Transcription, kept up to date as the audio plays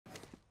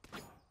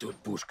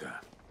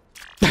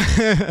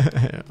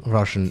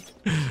Russian.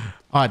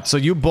 Alright, so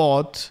you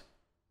bought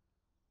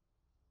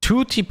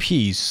 2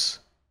 TPs,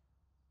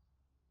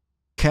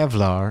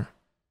 Kevlar,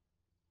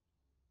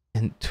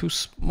 and 2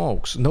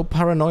 smokes. No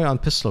paranoia on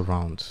pistol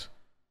round.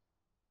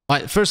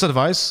 Alright, first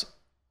advice.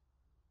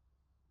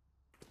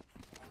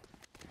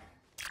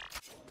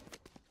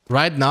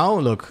 Right now,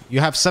 look,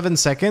 you have 7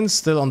 seconds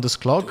still on this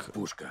clock,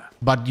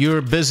 but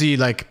you're busy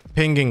like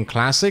pinging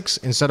classics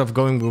instead of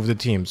going with the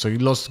team. So you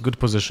lost good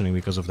positioning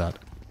because of that.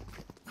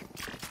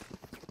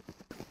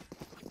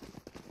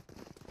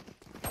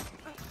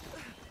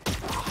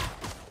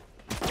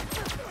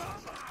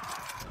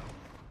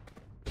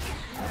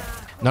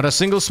 Not a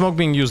single smoke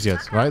being used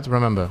yet, right?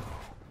 Remember.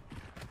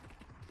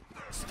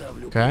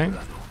 Okay.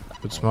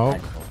 Good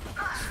smoke.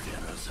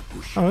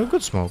 Oh,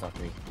 good smoke.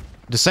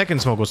 The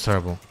second smoke was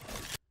terrible.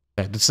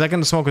 Okay, the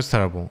second smoke is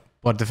terrible,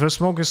 but the first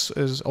smoke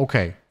is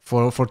okay.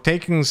 For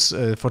taking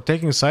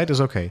site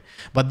is okay.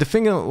 But the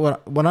thing,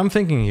 what I'm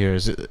thinking here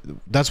is,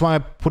 that's why I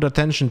put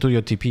attention to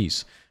your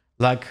TPs.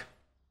 Like,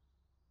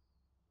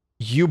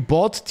 you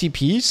bought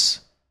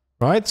TPs,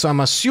 right? So I'm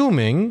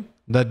assuming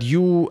that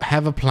you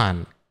have a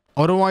plan.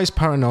 Otherwise,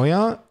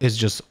 paranoia is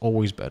just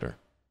always better.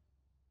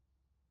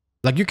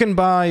 Like, you can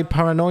buy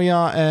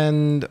paranoia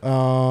and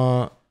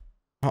how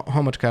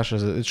much cash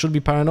is it? It should be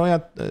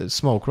paranoia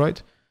smoke,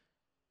 right?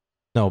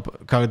 No,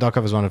 dark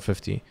cover is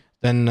 150.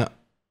 Then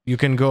you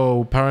can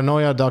go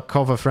paranoia, dark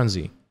cover,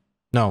 frenzy.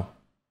 No,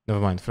 never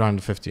mind,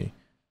 350.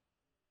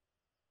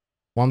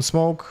 1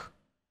 smoke.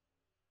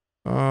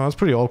 That's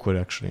pretty awkward,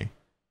 actually.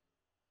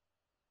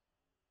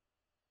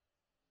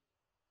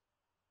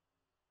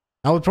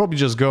 I would probably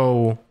just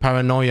go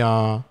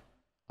paranoia,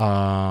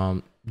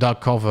 dark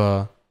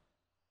cover,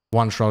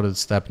 1 shrouded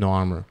step, no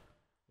armor.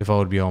 If I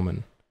would be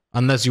Omen.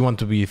 Unless you want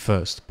to be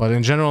first. But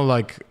in general,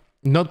 like,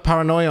 not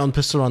paranoia on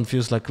pistol round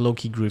feels like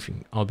low-key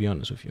griefing, I'll be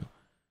honest with you.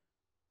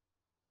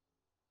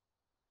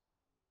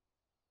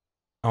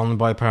 I only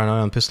buy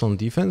paranoia on pistol on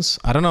defense.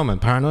 I don't know, man.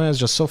 Paranoia is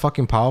just so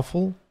fucking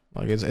powerful.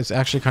 Like, it's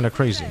actually kind of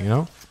crazy, you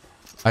know?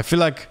 I feel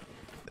like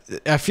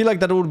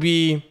that would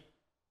be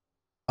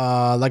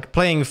like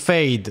playing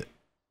Fade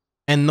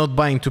and not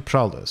buying 2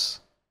 Prowlers.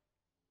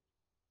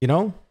 You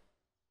know?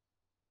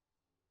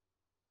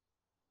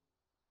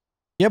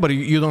 Yeah, but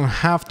you don't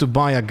have to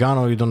buy a gun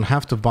or you don't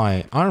have to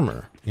buy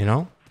armor, you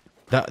know?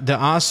 There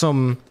are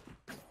some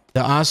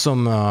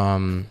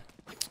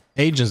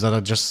agents that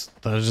are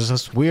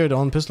just weird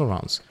on pistol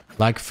rounds,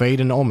 like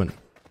Fade and Omen.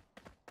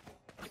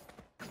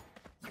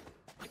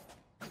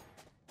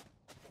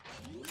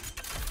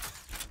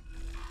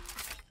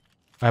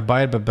 I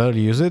buy it but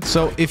barely use it.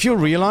 So if you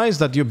realize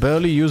that you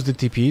barely use the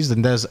TPs,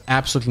 then there's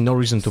absolutely no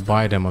reason to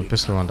buy them on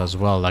pistol round as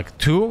well. Like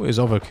 2 is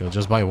overkill,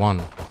 just buy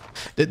 1.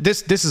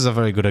 This is a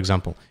very good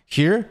example.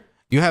 Here,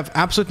 you have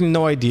absolutely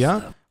no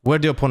idea where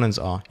the opponents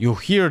are. You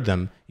hear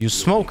them, you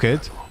smoke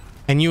it,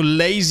 and you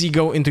lazy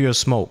go into your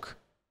smoke.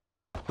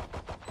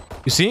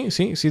 You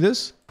see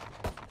this?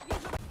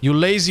 You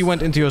lazy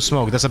went into your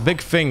smoke. That's a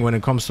big thing when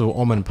it comes to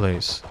Omen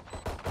plays.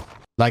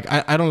 Like,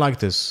 I don't like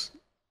this.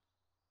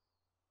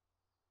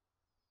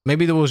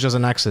 Maybe there was just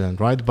an accident,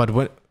 right? But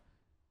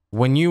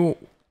when you...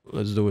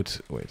 Let's do it.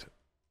 Wait.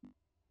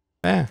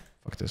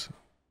 Fuck this.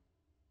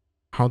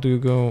 How do you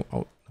go...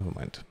 Oh, never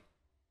mind.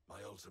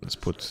 Let's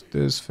put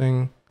this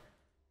thing.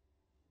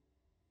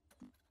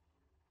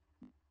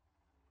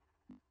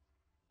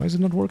 Why is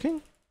it not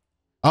working?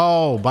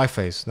 Oh, by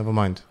face. Never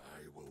mind.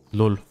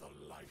 Lol.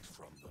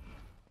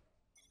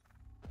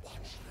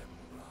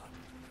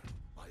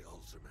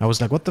 I was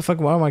like, what the fuck?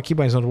 Why my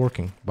keybind is not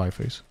working? By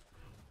face.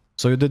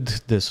 So you did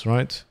this,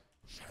 right?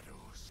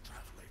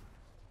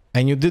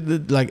 And you did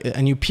it like,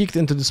 and you peeked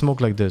into the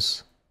smoke like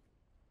this.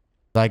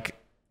 Like,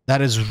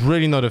 that is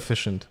really not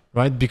efficient,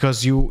 right?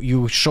 Because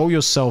you show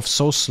yourself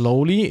so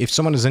slowly. If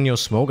someone is in your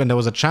smoke, and there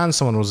was a chance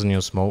someone was in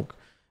your smoke,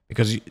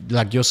 because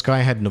like your sky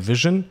had no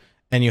vision,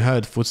 and you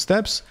heard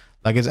footsteps,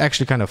 like it's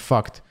actually kind of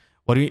fucked.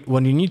 What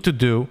you need to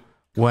do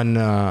when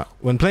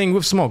playing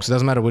with smokes, it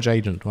doesn't matter which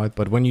agent, right?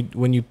 But when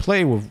you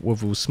play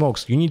with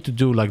smokes, you need to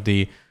do like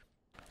the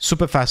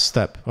super fast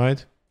step,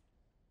 right?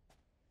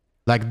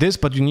 Like this,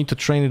 but you need to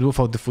train it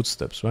without the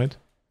footsteps, right?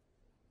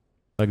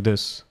 Like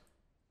this.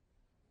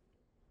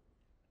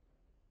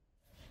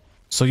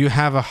 So you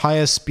have a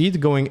higher speed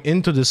going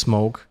into the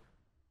smoke,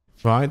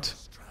 right?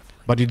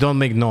 But you don't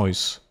make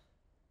noise.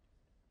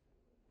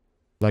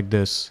 Like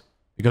this.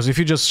 Because if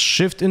you just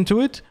shift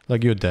into it,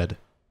 like you're dead.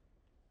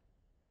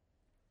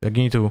 Like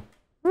you need to...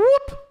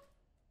 Whoop!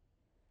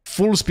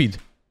 Full speed.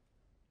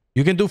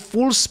 You can do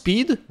full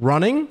speed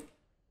running,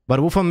 but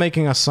without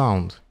making a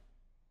sound.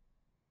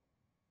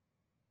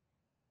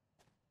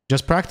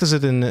 Just practice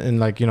it in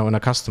like, you know, in a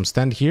custom.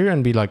 Stand here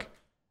and be like...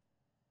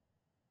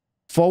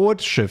 Forward,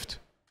 shift.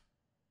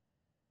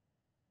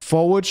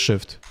 Forward,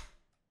 shift.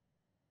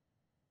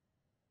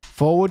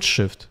 Forward,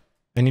 shift.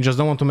 And you just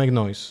don't want to make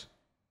noise.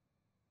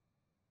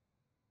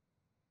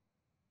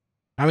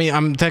 I mean,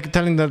 I'm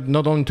telling that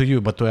not only to you,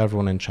 but to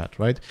everyone in chat,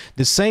 right?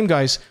 The same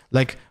guys,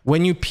 like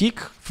when you peek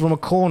from a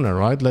corner,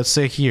 right? Let's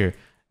say here,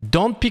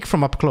 don't peek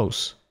from up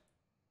close.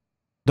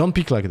 Don't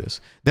peek like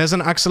this. There's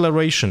an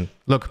acceleration.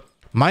 Look,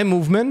 my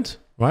movement,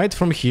 right,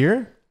 from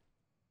here,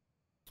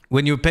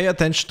 when you pay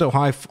attention to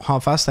how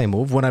fast I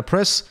move, when I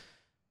press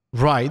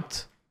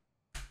right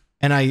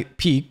and I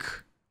peek,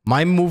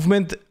 my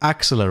movement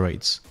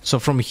accelerates. So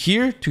from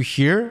here to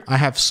here, I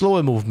have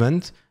slower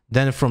movement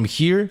than from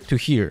here to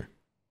here.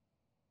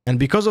 And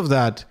because of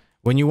that,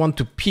 when you want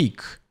to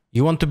peek,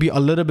 you want to be a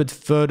little bit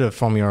further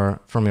from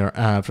your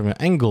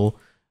angle,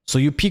 so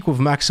you peek with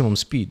maximum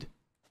speed.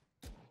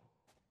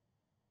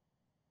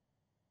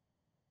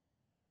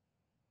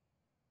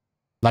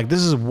 Like this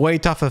is way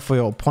tougher for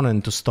your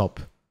opponent to stop,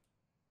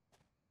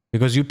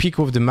 because you peek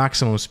with the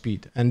maximum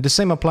speed, and the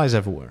same applies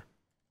everywhere.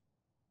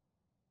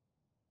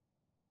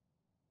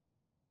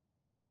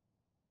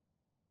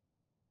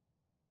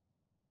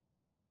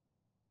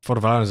 For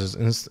the violence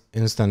is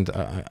instant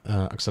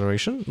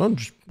acceleration. No,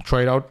 just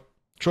try it out.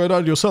 Try it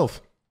out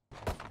yourself.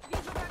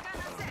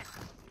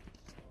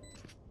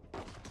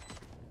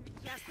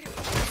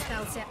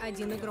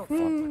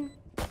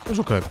 It's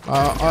okay.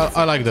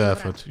 I like the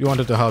effort. You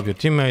wanted to help your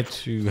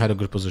teammate. You had a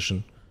good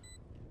position.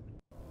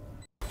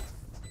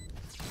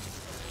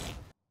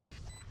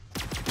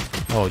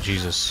 Oh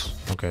Jesus.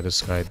 Okay,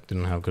 this guy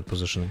didn't have good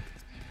positioning.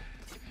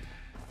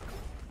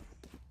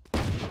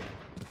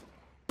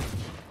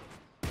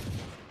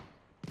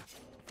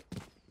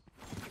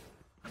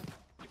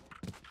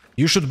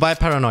 You should buy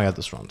Paranoia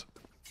this round.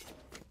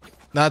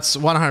 That's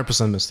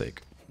 100%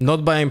 mistake.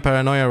 Not buying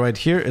Paranoia right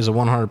here is a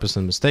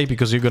 100% mistake,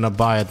 because you're gonna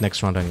buy it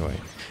next round anyway.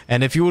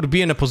 And if you would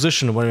be in a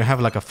position where you have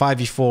like a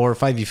 5v4,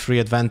 5v3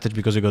 advantage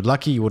because you got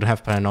lucky, you would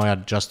have Paranoia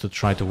just to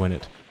try to win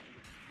it.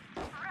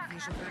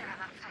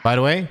 By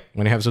the way,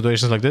 when you have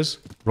situations like this,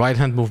 right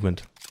hand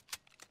movement.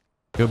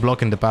 You're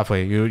blocking the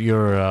pathway.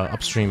 You're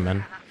upstream,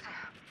 man.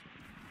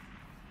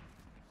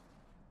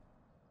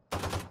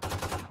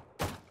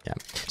 Yeah.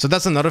 So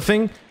that's another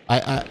thing.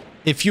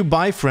 If you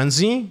buy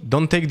Frenzy,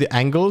 don't take the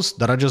angles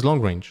that are just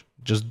long range.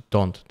 Just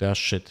don't. They are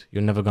shit.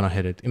 You're never gonna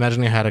hit it.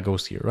 Imagine you had a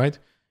ghost here, right?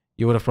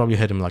 You would have probably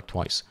hit him like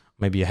twice.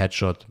 Maybe a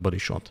headshot, body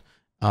shot.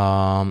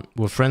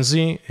 With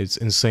Frenzy, it's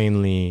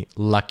insanely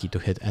lucky to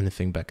hit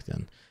anything back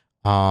then.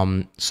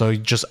 So you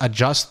just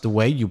adjust the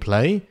way you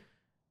play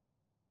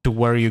to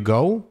where you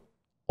go,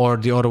 or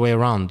the other way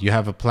around. You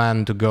have a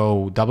plan to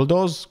go double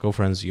doors, go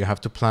Frenzy. You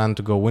have to plan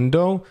to go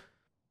window,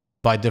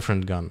 buy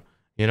different gun,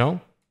 you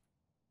know?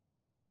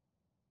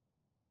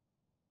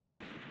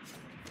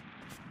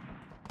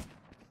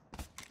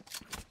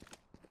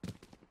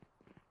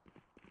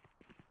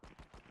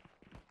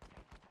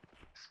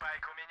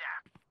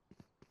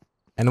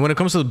 And when it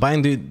comes to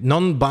buying the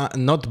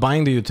not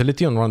buying the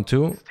utility on round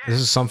 2, this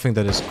is something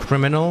that is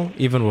criminal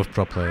even with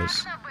pro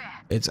players.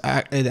 It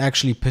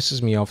actually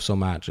pisses me off so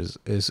much.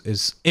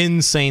 It's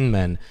insane,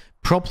 man.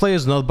 Pro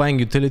players not buying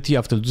utility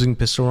after losing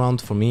pistol round,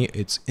 for me,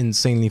 it's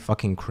insanely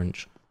fucking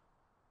cringe.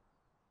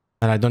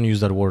 And I don't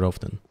use that word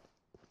often.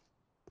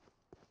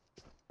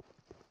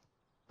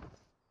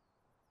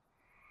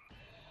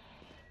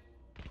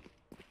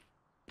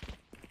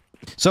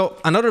 So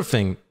another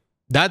thing.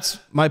 That's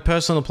my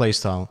personal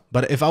playstyle.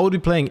 But if I would be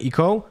playing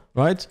Eco,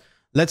 right?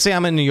 Let's say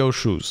I'm in your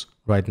shoes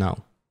right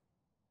now.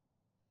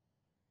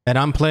 And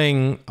I'm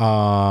playing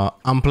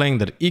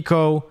that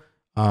Eco.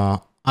 I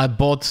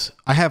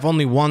have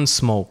only one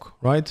smoke,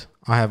 right?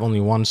 I have only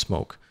one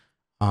smoke.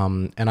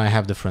 And I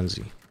have the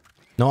Frenzy.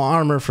 No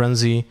armor,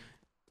 Frenzy.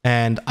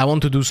 And I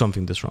want to do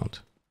something this round.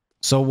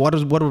 So what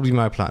would be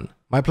my plan?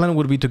 My plan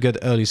would be to get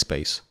early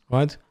space,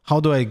 right?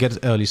 How do I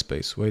get early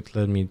space? Wait,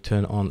 let me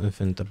turn on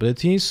infinite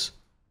abilities.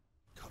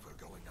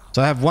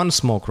 So I have one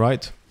smoke,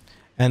 right?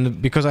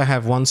 And because I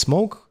have one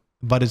smoke,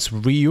 but it's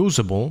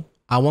reusable,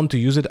 I want to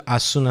use it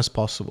as soon as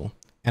possible.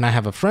 And I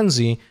have a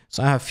Frenzy,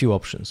 so I have few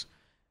options.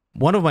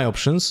 One of my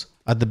options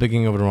at the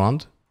beginning of the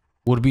round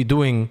would be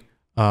doing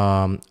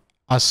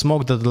a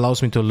smoke that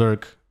allows me to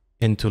lurk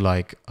into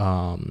like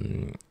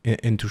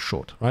into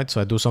short, right?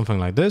 So I do something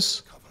like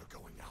this.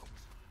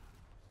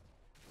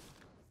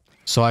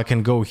 So I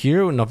can go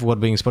here, not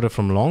what being spotted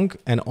from long,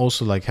 and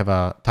also like have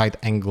a tight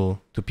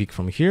angle to peek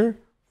from here.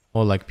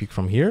 Or like peek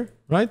from here,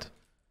 right?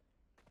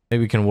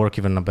 Maybe we can work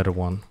even a better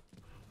one.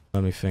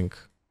 Let me think.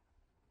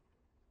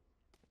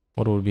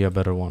 What would be a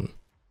better one?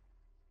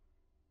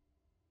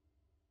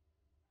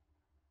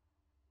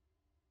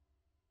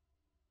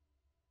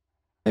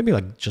 Maybe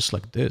like just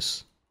like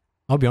this.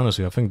 I'll be honest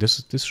with you, I think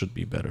this should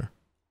be better.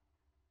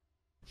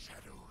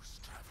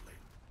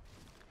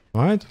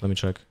 Alright, let me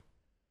check.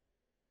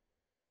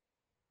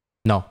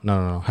 No.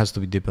 Has to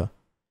be deeper.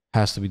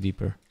 Has to be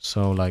deeper.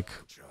 So like...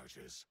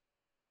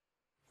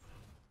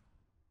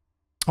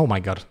 Oh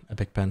my god,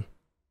 epic pen.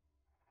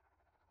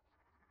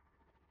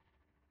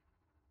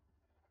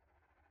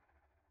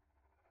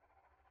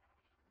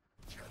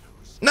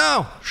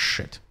 No!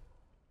 Shit.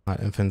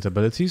 Alright, infinite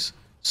abilities.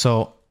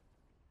 So,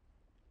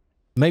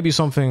 maybe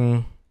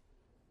something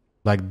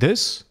like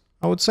this,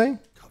 I would say.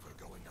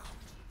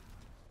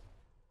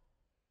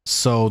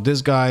 So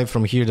this guy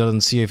from here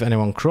doesn't see if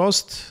anyone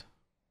crossed.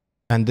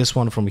 And this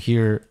one from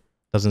here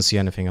doesn't see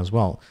anything as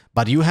well.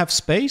 But you have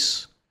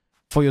space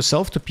for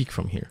yourself to peek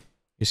from here.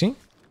 You see?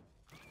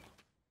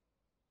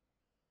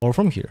 Or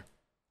from here.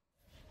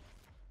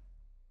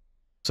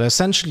 So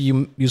essentially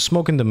you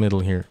smoke in the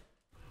middle here.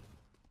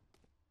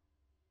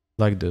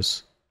 Like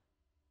this.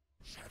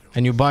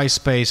 And you buy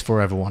space for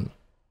everyone.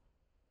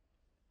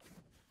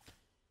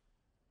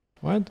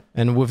 Right?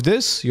 And with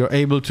this, you're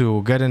able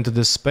to get into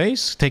this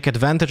space, take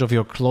advantage of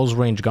your close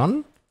range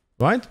gun,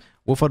 right?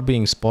 Without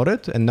being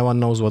spotted, and no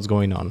one knows what's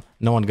going on.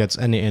 No one gets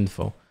any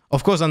info.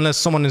 Of course, unless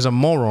someone is a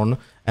moron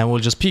and will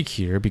just peek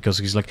here because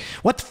he's like,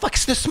 what the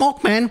fuck's the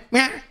smoke, man?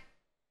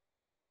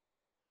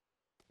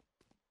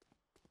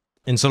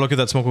 And so look at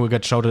that smoke will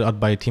get shouted at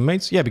by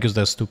teammates. Yeah, because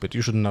they're stupid.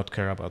 You should not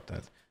care about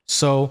that.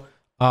 So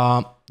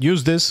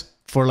use this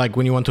for like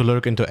when you want to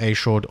lurk into A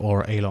short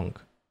or A long.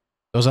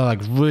 Those are like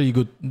really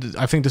good.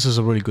 I think this is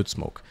a really good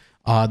smoke.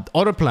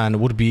 Other plan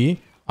would be,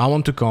 I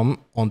want to come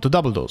onto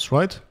double doors,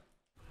 right?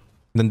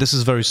 Then this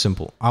is very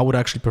simple. I would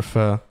actually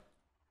prefer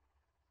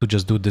to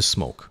just do this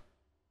smoke.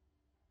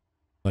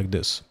 Like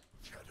this.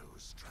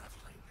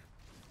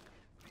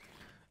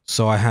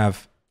 So I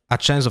have a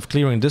chance of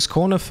clearing this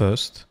corner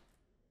first.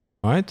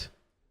 Right?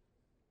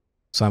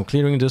 So I'm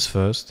clearing this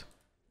first.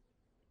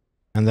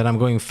 And then I'm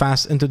going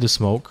fast into the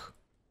smoke.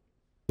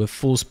 With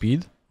full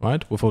speed.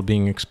 Right? Without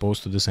being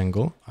exposed to this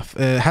angle.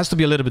 It has to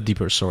be a little bit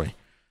deeper, sorry.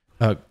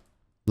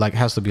 Like,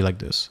 has to be like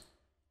this.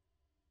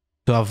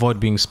 To avoid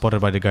being spotted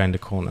by the guy in the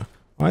corner.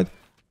 Right?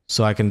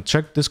 So I can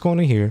check this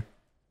corner here.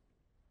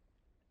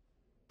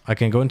 I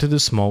can go into the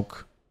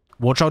smoke.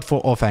 Watch out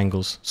for off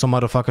angles. Some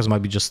motherfuckers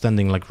might be just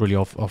standing like really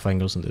off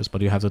angles in this,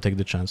 but you have to take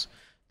the chance.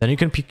 Then you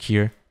can peek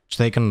here,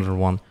 take another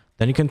one.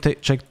 Then you can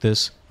check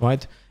this,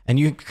 right? And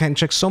you can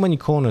check so many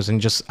corners and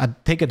just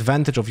take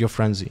advantage of your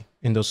frenzy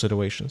in those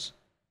situations.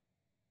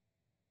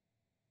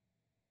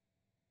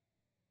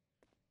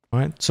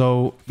 Right?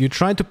 So you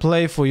try to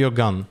play for your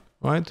gun,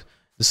 right?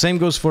 The same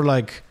goes for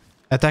like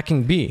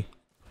attacking B.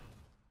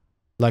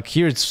 Like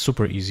here it's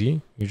super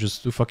easy. You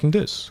just do fucking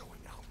this.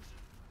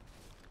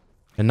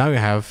 And now you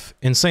have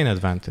insane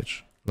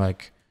advantage.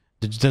 Like,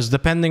 just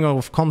depending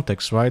of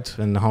context, right?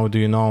 And how do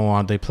you know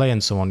how they play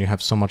and so on, you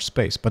have so much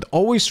space. But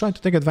always try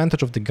to take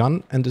advantage of the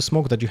gun and the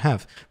smoke that you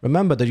have.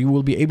 Remember that you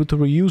will be able to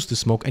reuse the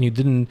smoke and you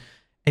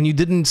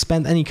didn't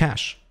spend any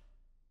cash.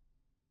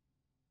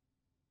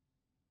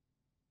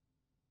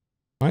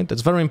 Right?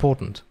 That's very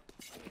important.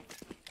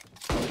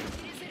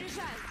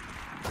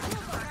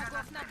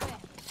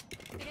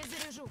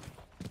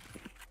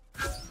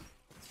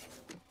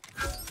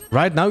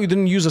 Right now you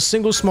didn't use a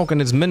single smoke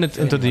and it's minute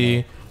into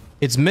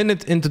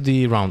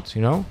the round,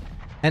 you know?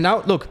 And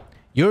now look,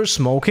 you're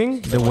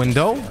smoking the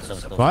window,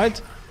 right?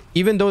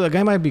 Even though the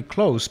guy might be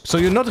close. So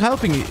you're not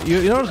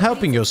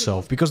helping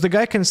yourself because the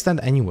guy can stand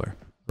anywhere,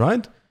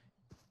 right?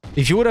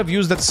 If you would have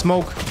used that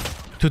smoke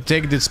to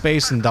take the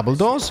space in double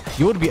doors,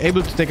 you would be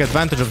able to take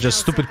advantage of just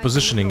stupid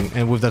positioning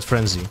and with that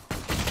frenzy.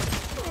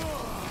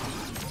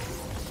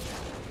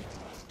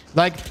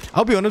 Like,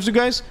 I'll be honest with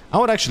you guys, I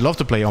would actually love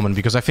to play Omen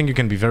because I think you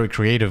can be very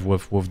creative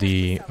with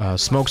the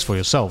smokes for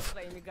yourself.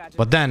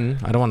 But then,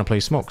 I don't want to play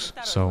smokes,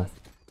 so,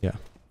 yeah.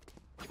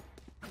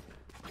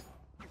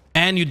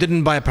 And you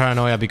didn't buy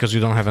Paranoia because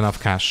you don't have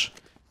enough cash.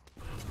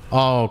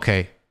 Oh,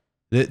 okay.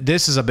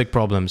 This is a big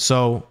problem.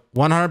 So,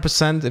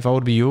 100% if I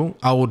would be you,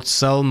 I would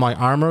sell my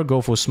armor,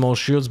 go for small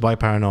shields, buy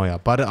Paranoia.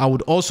 But I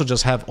would also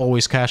just have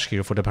always cash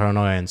here for the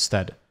Paranoia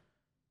instead.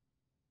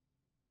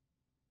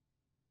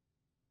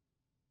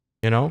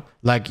 You know?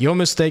 Like, your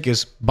mistake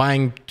is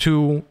buying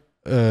 2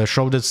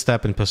 Shrouded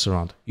Step and piss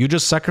around. You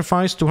just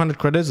sacrificed 200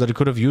 credits that you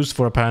could have used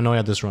for a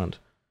Paranoia this round.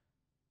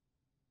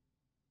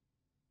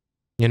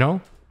 You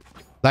know?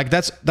 Like,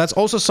 that's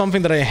also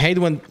something that I hate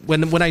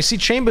when I see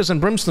Chambers and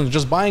Brimstone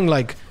just buying,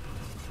 like...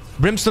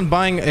 Brimstone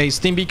buying a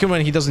Steam Beacon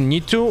when he doesn't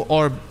need to,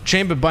 or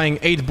Chamber buying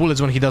 8 bullets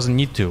when he doesn't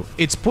need to.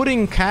 It's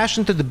putting cash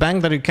into the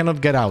bank that you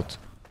cannot get out.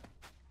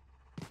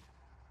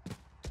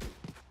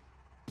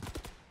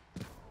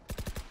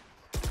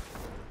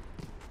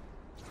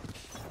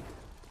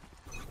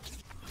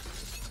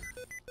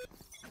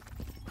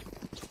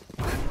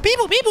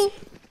 People!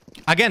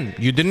 Again,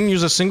 you didn't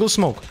use a single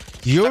smoke.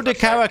 You're the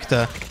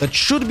character that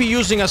should be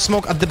using a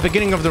smoke at the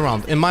beginning of the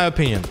round, in my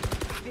opinion.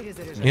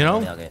 You know?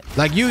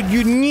 Like, you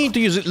need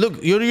to use it.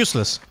 Look, you're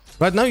useless.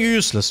 Right now, you're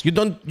useless. You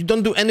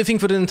don't do anything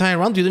for the entire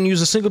round. You didn't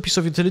use a single piece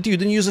of utility. You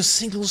didn't use a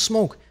single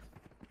smoke.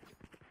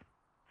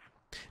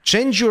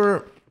 Change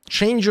your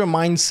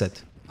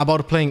mindset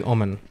about playing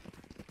Omen.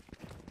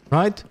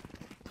 Right?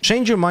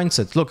 Change your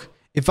mindset. Look,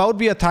 if I would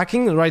be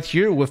attacking right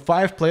here with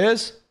 5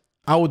 players,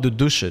 I would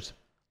do shit.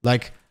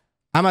 Like,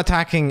 I'm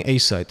attacking A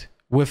side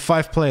with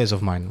 5 players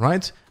of mine,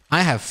 right?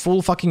 I have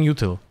full fucking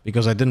util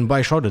because I didn't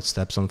buy Shrouded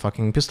Steps on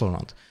fucking pistol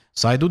round.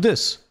 So I do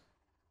this.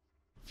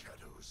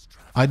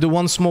 I do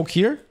 1 smoke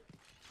here.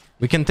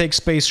 We can take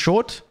space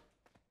short,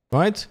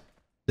 right?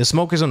 The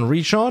smoke is on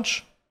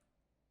recharge.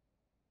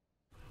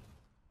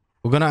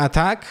 We're gonna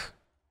attack.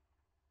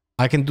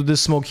 I can do this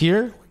smoke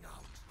here.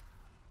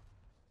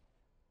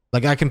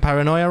 Like I can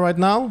paranoia right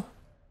now.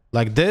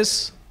 Like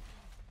this.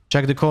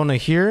 Check the corner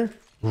here.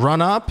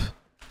 Run up.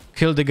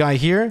 Kill the guy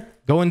here.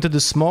 Go into the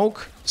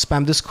smoke.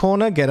 Spam this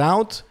corner. Get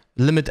out.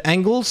 Limit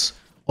angles.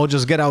 Or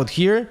just get out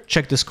here.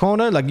 Check this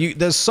corner. Like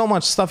there's so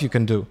much stuff you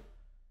can do.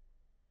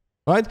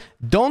 Right?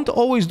 Don't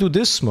always do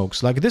this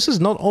smokes. Like this is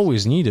not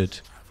always needed.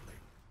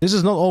 This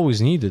is not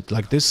always needed.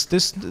 Like this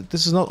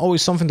is not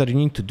always something that you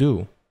need to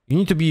do. You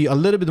need to be a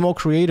little bit more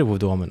creative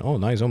with the Omen. Oh,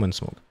 nice Omen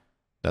smoke.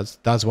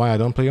 That's why I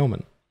don't play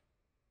Omen.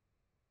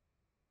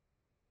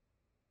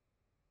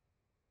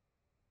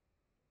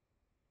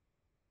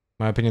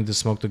 My opinion, this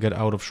smoke to get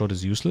out of short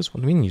is useless.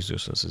 What do you mean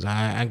useless?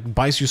 It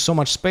buys you so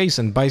much space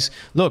and buys...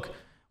 Look,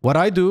 what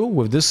I do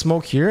with this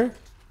smoke here,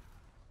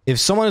 if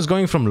someone is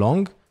going from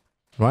long,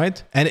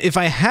 right? And if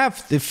I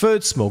have the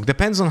third smoke,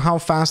 depends on how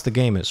fast the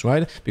game is,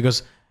 right?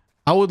 Because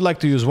I would like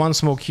to use one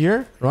smoke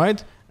here,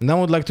 right? And then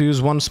I would like to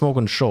use one smoke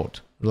on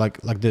short,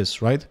 like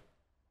this, right?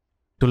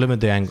 To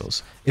limit the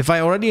angles. If I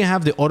already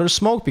have the other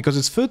smoke, because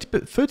it's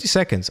 30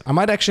 seconds, I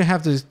might actually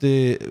have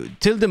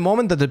till the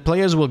moment that the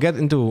players will get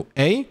into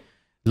A,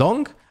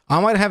 long, I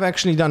might have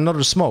actually done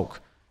another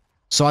smoke.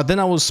 So then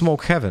I will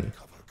smoke heaven,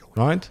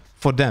 right?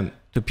 For them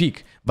to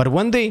peek. But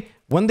when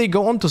they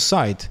go onto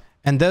site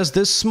and there's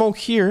this smoke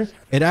here,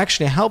 it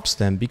actually helps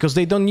them because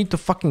they don't need to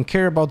fucking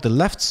care about the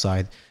left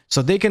side.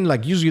 So they can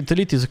like use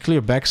utility to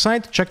clear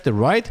backside, check the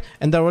right,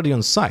 and they're already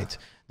on site.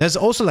 There's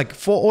also like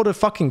 4 other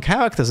fucking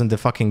characters in the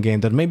fucking game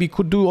that maybe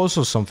could do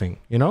also something,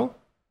 you know?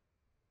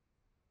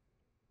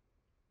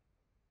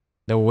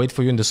 They will wait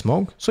for you in the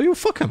smoke, so you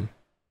fuck them.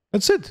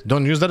 That's it.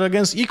 Don't use that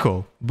against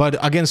eco. But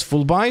against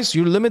full buys,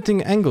 you're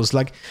limiting angles.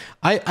 Like,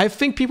 I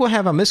think people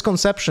have a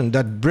misconception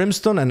that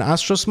Brimstone and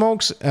Astra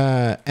smokes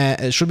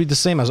should be the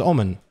same as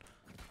Omen.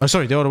 Oh,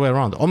 sorry, the other way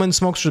around. Omen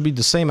smokes should be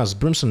the same as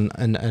Brimstone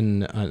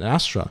and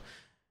Astra.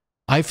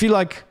 I feel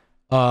like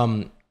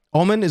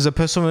Omen is a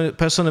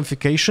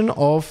personification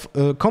of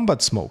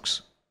combat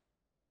smokes.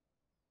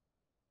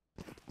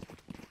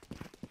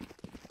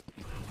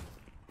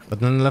 But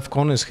then the left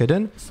corner is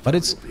hidden. But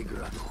it's...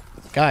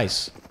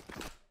 Guys...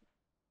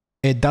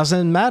 It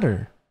doesn't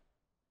matter.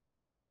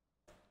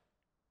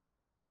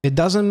 It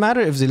doesn't matter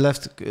if the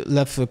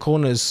left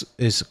corner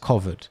is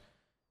covered.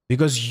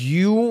 Because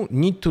you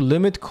need to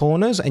limit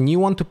corners and you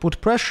want to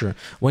put pressure.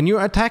 When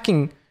you're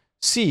attacking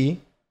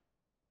C...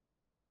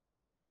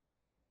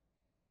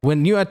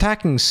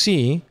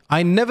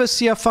 I never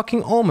see a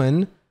fucking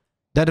Omen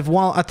that if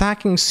while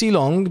attacking C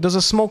long does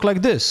a smoke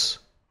like this.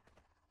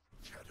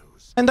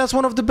 And that's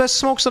one of the best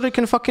smokes that it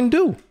can fucking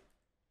do.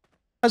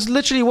 That's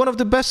literally one of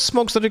the best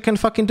smokes that you can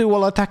fucking do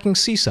while attacking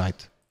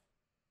C-side.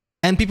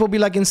 And people be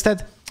like,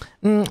 instead,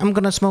 I'm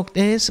gonna smoke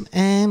this,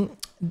 and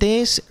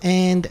this,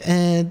 and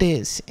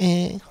this.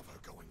 And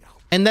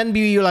then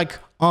you're like,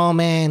 oh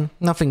man,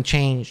 nothing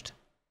changed.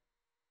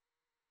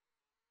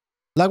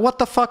 Like, what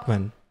the fuck,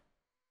 man?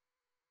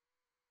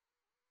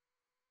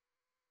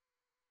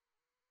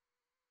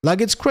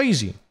 Like, it's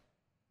crazy.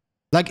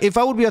 Like, if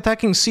I would be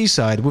attacking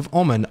C-side with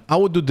Omen, I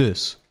would do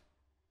this.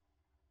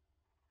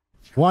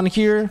 One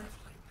here.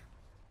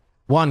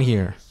 One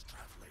here.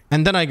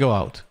 And then I go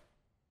out.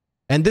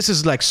 And this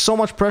is like so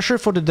much pressure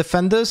for the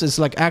defenders. It's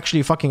like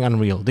actually fucking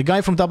unreal. The guy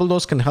from Double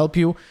Doors can help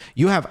you.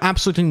 You have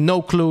absolutely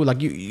no clue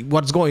like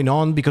what's going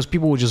on because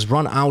people will just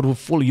run out with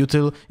full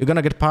util. You're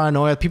gonna get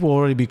paranoid. People will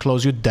already be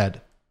close. You're dead.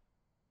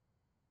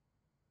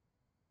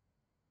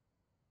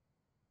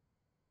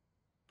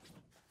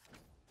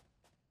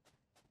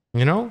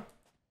 You know?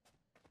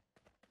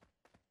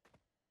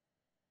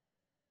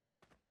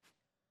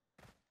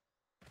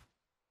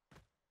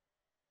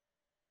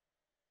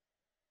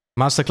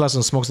 Masterclass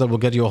and smokes that will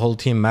get your whole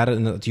team mad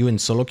at you in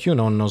solo queue.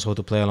 No one knows how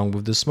to play along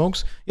with these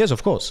smokes. Yes,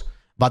 of course.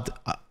 But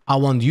I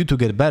want you to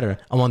get better.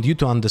 I want you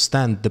to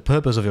understand the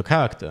purpose of your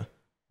character.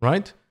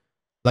 Right?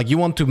 Like you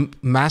want to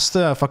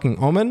master a fucking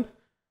Omen.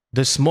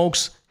 The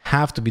smokes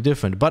have to be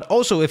different. But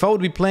also, if I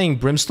would be playing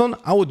Brimstone,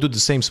 I would do the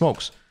same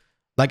smokes.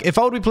 Like if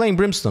I would be playing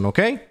Brimstone,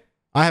 okay?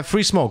 I have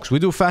 3 smokes. We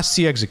do fast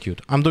C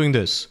execute. I'm doing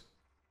this.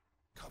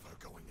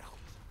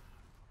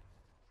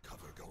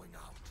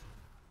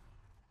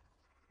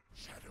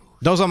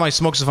 Those are my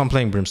smokes if I'm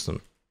playing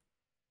Brimstone.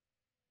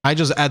 I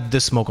just add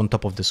this smoke on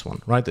top of this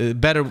one, right?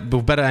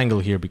 Better angle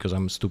here because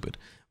I'm stupid.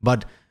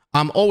 But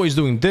I'm always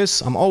doing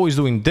this, I'm always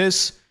doing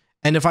this,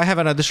 and if I have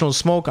an additional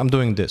smoke, I'm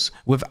doing this.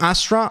 With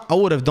Astra, I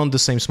would have done the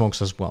same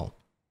smokes as well.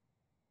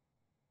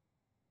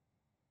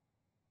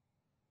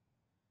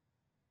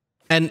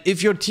 And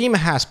if your team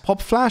has pop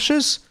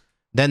flashes,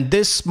 then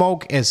this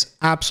smoke is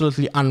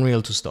absolutely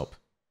unreal to stop.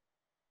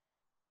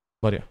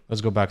 But yeah,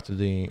 let's go back to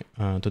the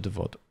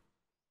VOD.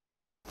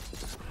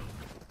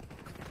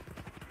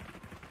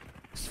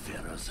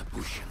 Сфера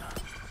запущена.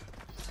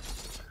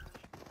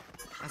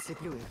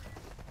 Ослеплю их.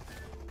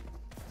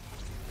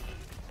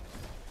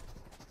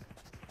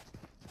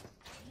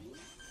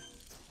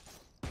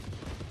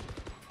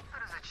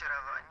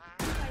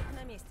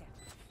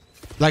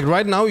 Like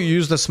right now, you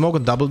use the smoke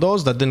on Double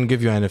Doors that didn't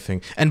give you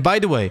anything. And by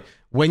the way,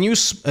 when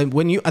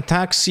you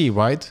attack C,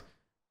 right?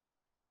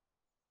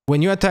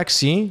 when you attack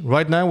C,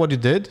 right now what you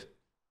did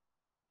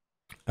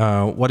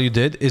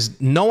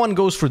is no one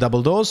goes through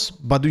double doors,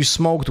 but you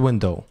smoked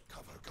window,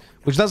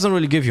 which doesn't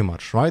really give you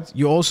much, right?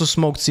 You also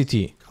smoked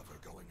CT,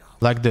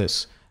 like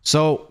this.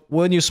 So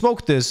when you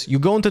smoke this, you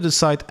go into the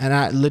site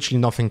and literally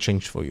nothing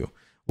changed for you.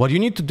 What you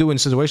need to do in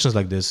situations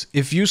like this,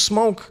 if you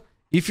smoke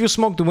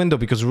the window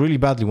because you really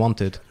badly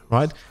want it,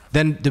 right?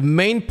 Then the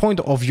main point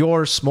of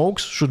your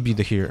smokes should be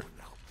here,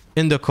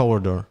 in the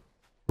corridor,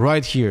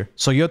 right here.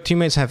 So your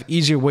teammates have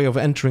easier way of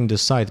entering the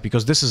site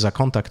because this is a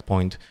contact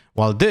point,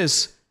 while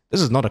this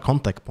is not a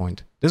contact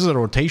point. This is a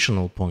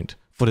rotational point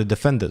for the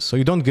defenders, so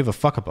you don't give a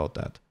fuck about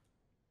that.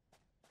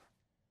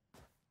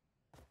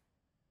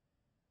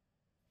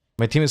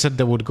 My teammate said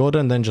they would go there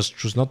and then just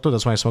choose not to.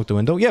 That's why I smoked the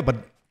window. Yeah, but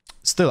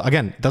still,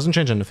 again, it doesn't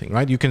change anything,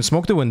 right? You can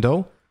smoke the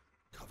window,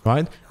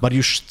 right? But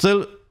you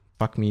still...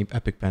 Fuck me,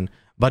 Epic Pen.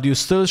 But you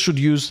still should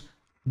use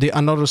the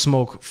another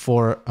smoke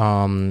for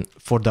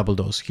double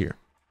dose here.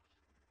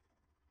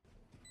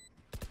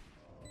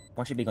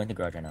 One should be going to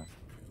garage right now.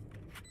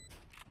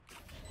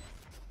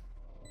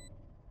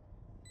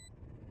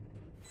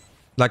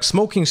 Like,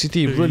 smoking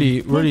CT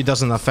really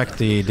doesn't affect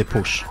the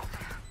push.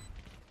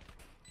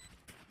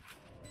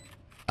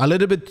 A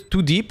little bit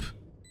too deep,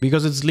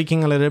 because it's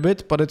leaking a little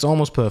bit, but it's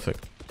almost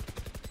perfect.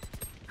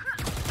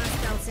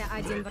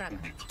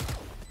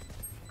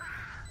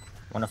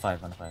 1 to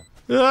 5, 1 to 5.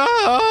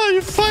 Ah,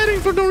 you're fighting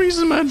for no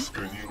reason, man.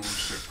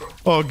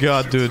 Oh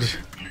god, dude.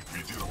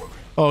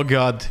 Oh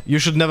god, you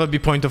should never be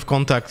point of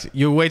contact.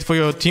 You wait for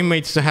your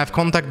teammates to have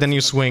contact, then you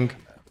swing.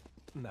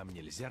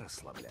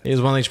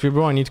 Here's 1 HP,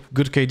 bro. I need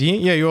good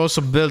KD. Yeah, you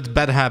also build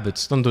bad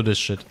habits. Don't do this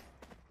shit.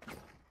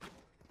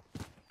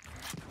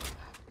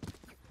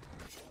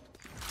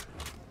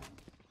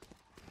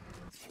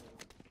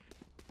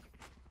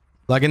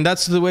 Like in that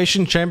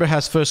situation, Chamber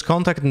has first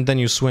contact and then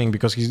you swing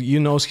because you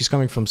knows he's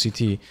coming from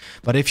CT.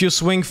 But if you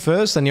swing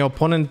first and your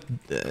opponent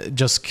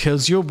just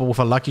kills you but with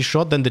a lucky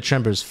shot, then the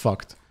Chamber is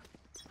fucked.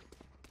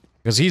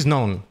 Because he's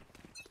known.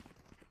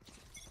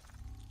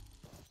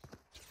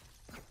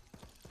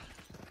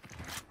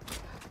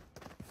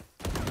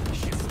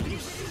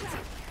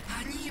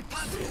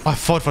 I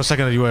thought for a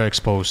second that you were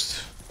exposed.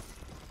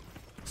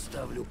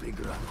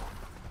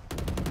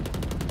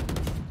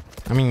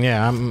 I mean,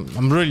 yeah,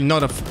 I'm really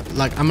not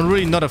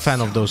a fan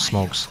of those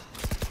smokes.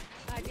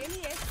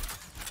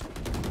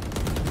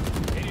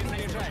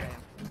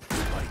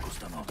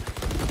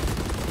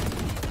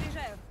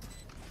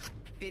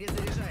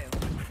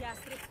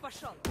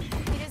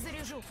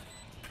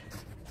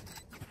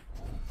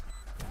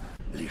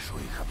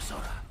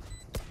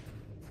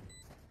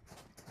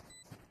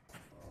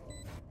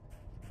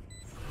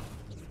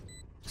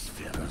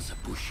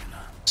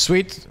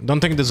 Sweet, don't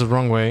think this is the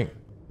wrong way,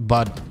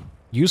 but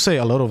you say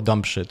a lot of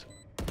dumb shit.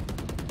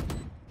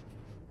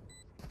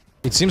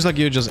 It seems like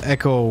you just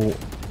echo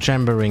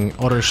chambering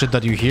other shit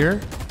that you hear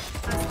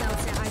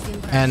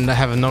and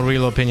have no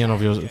real opinion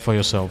of for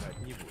yourself.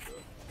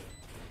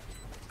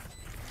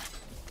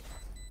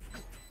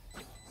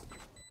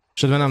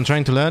 Shit, when I'm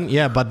trying to learn,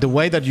 yeah, but the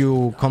way that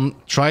you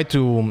try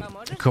to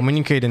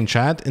communicate in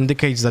chat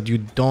indicates that you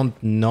don't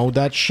know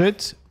that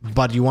shit,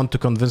 but you want to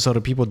convince other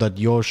people that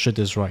your shit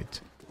is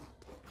right.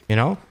 You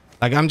know?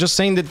 Like, I'm just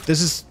saying that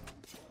this is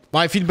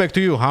my feedback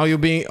to you, how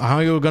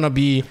you're gonna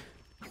be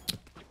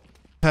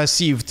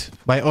perceived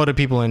by other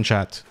people in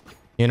chat,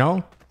 you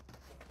know?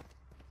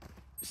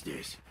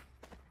 Wait,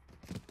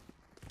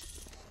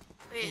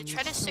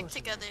 try to stick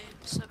together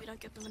so we don't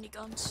give them any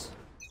guns.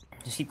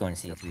 Just keep going,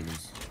 see if you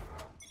lose.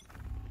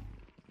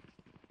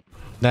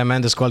 Damn,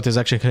 man, this quality is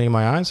actually killing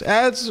my eyes.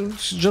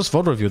 It's just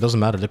VOD review, doesn't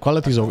matter. The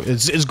quality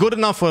is it's good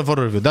enough for a VOD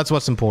review. That's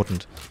what's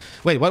important.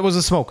 Wait, what was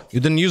the smoke? You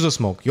didn't use a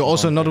smoke. You're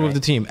also not with the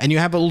team, and you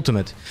have an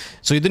ultimate.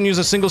 So you didn't use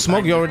a single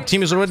smoke. Your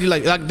team is already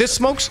like this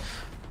smoke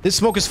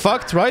is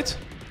fucked, right?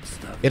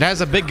 It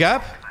has a big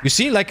gap. You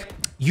see, like,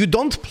 you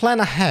don't plan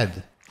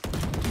ahead.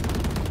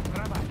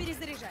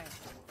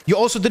 You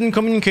also didn't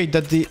communicate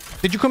that the...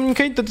 Did you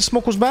communicate that the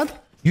smoke was bad?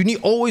 You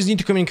always need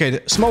to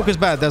communicate. Smoke is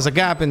bad. There's a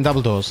gap in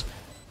double doors.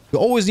 You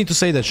always need to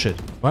say that shit,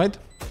 right?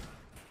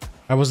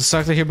 I was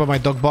distracted here by my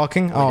dog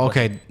barking. Oh,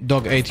 okay.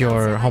 Dog ate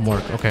your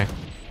homework. Okay.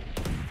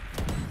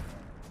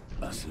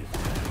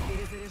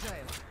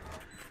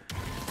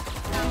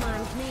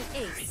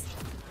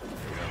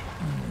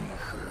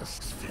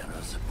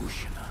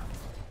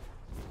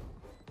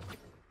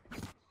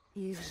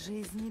 Их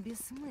жизни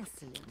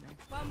бессмысленны.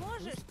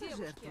 Поможешь,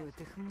 жертвуют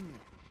их мне.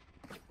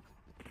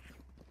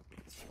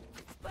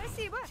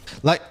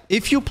 Like,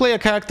 if you play a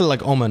character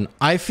like Omen,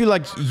 I feel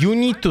like you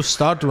need to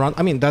start run.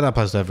 I mean, that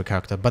applies to every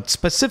character, but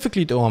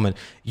specifically to Omen,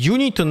 you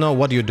need to know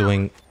what you're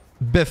doing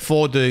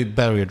before the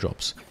barrier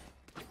drops.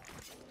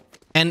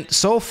 And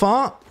so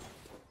far,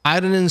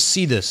 I didn't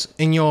see this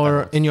in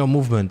your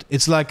movement.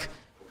 It's like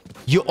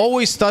you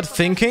always start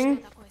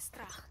thinking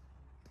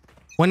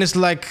when it's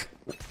like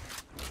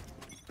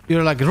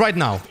you're like, right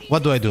now,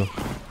 what do I do?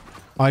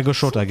 I go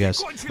short, I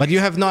guess. But you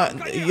have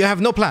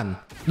no plan.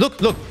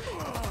 Look, look.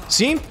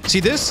 See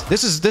this?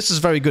 This is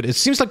very good. It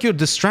seems like you're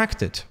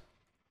distracted.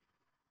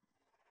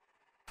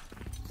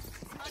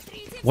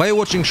 Why are you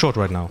watching short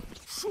right now?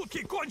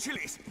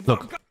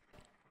 Look.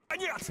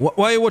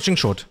 Why are you watching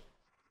short?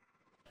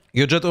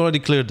 Your jet already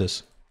cleared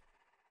this.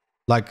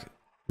 Like,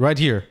 right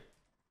here.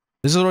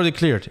 This is already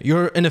cleared.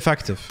 You're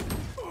ineffective.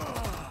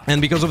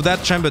 And because of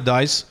that, Chamber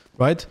dies,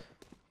 right?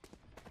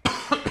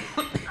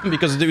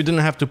 Because you didn't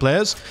have 2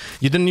 players.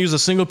 You didn't use a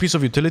single piece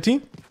of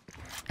utility.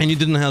 And you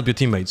didn't help your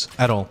teammates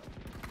at all.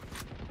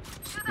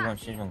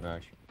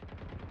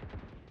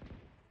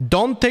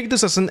 Don't take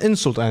this as an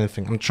insult or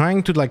anything. I'm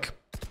trying to, like,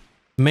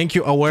 make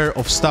you aware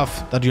of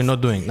stuff that you're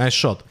not doing. Nice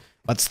shot.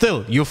 But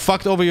still, you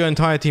fucked over your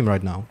entire team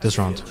right now, this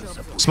round.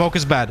 Smoke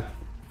is bad.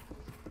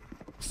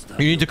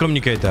 You need to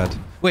communicate that.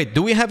 Wait,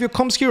 do we have your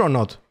comms here or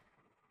not?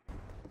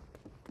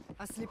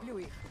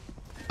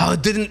 Oh,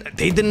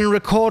 they didn't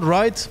record,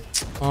 right?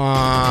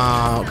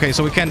 Okay,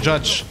 so we can't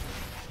judge.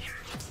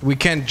 We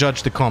can't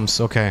judge the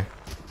comms. Okay.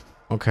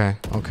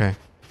 Okay.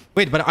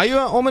 Wait, but are you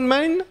an Omen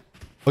main?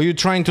 Or are you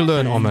trying to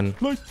learn Omen?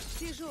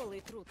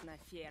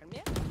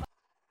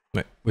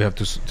 Wait, we have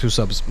two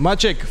subs.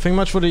 Magic, thank you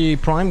much for the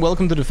prime.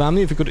 Welcome to the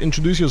family. If you could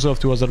introduce yourself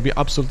to us, that would be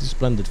absolutely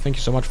splendid. Thank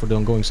you so much for the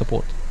ongoing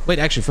support. Wait,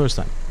 actually, first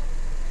time.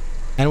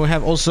 And we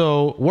have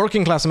also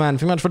Working Class Man.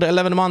 Thank you much for the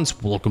 11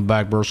 months. Welcome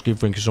back, Bursky.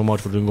 Thank you so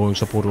much for the ongoing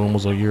support.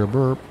 Almost a year,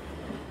 burp.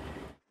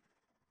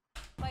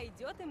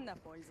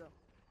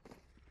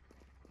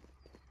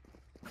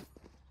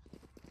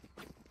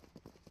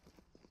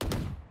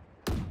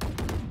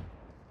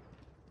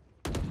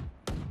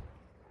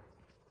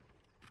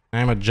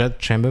 I'm a Jet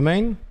Chamber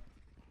main.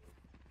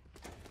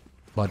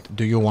 But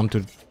do you want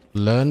to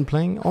learn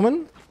playing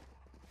Omen?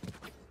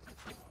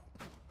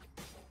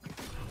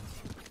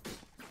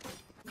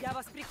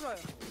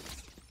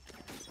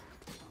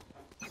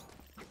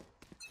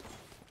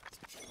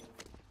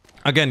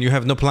 Again, you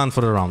have no plan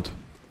for the round.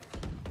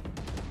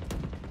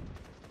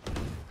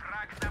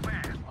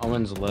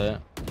 Omen's lit.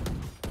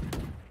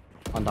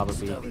 On top of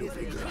B.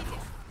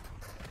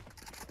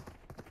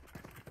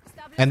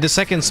 And the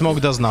second smoke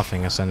does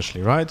nothing,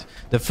 essentially, right?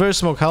 The first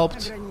smoke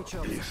helped.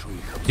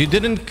 You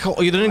didn't call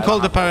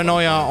the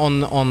paranoia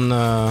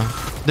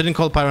didn't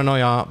call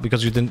paranoia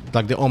because you didn't,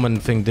 like, the Omen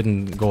thing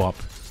didn't go up,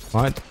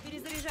 right?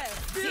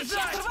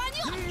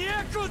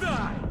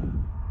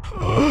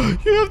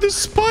 You have this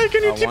spike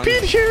and you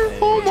TP'd here!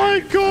 Oh my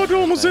god,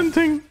 almost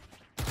anything!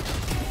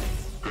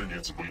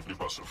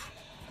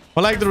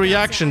 I like the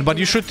reaction, but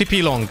you should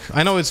TP long.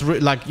 I know it's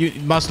like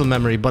muscle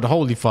memory, but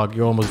holy fuck,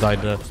 you almost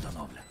died there.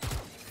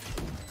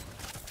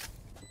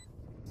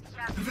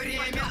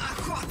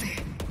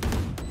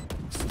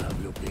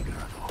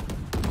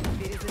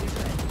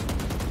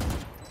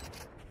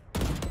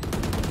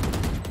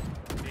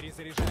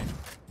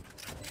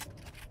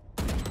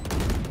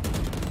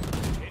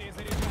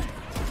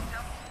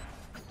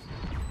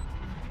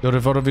 Your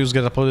photo views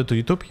get uploaded to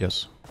YouTube?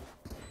 Yes.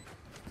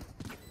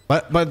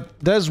 But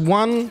there's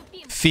one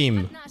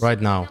theme right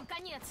now.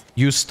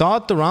 You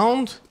start the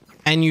round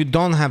and you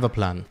don't have a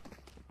plan.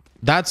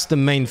 That's the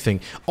main thing.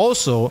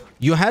 Also,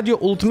 you had your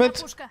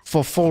ultimate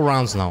for 4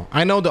 rounds now.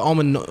 I know the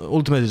Omen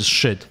ultimate is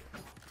shit.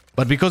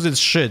 But because it's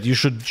shit, you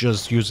should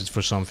just use it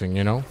for something,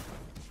 you know?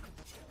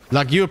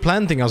 Like, you're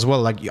planting as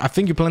well. Like, I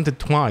think you planted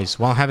twice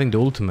while having the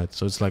ultimate.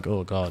 So it's like,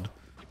 oh god.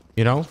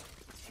 You know?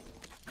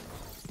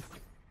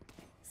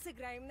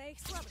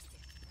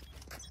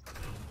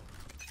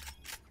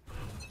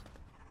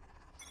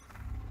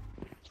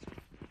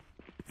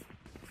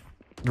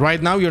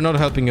 Right now, you're not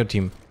helping your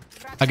team.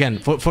 Again,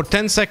 for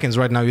 10 seconds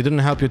right now, you didn't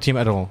help your team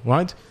at all,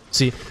 right?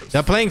 See,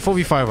 they're playing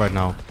 4v5 right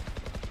now.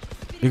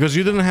 Because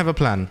you didn't have a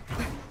plan.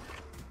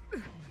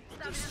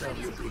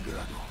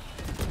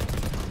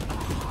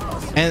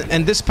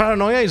 And this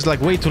paranoia is like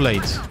way too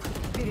late.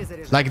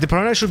 Like, the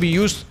paranoia should be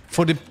used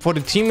for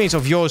the teammates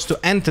of yours to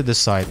enter the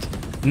site.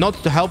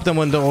 Not to help them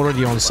when they're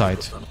already on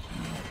site.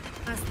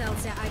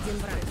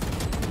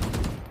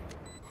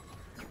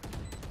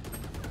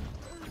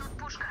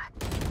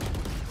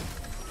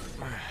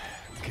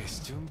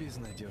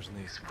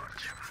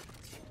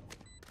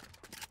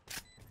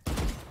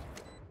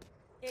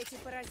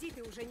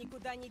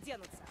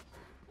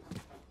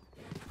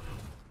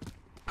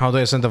 How do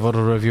I send a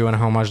photo review and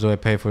how much do I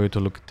pay for you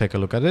to take a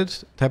look at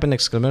it? Type an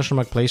exclamation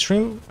mark play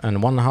stream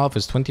and 1/2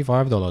 is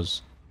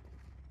 $25.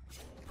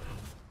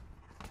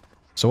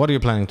 So what are you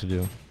planning to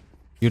do?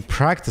 You're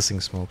practicing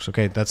smokes.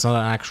 Okay, that's not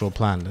an actual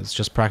plan. It's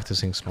just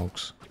practicing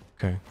smokes.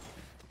 Okay.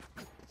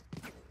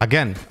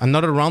 Again,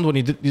 another round when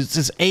you did...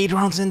 It's 8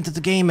 rounds into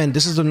the game and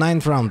this is the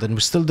 9th round and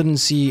we still didn't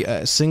see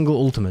a single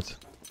ultimate.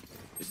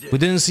 We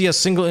didn't see a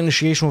single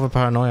initiation of a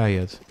paranoia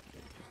yet.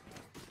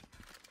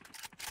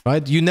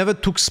 Right? You never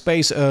took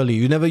space early.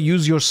 You never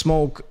use your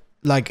smoke,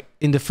 like,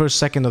 in the first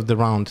second of the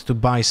round to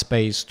buy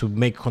space, to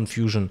make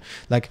confusion.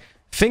 Like,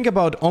 think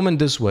about Omen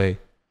this way.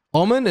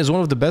 Omen is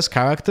one of the best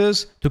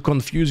characters to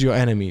confuse your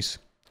enemies.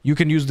 You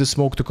can use the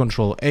smoke to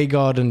control A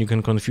garden. You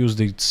can confuse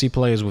the C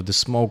players with the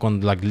smoke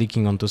on, like,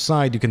 leaking onto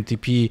side. You can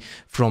TP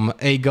from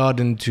A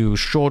garden to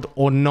short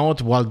or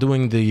not while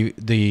doing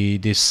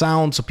the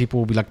sound, so people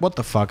will be like, what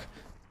the fuck?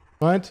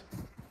 Right?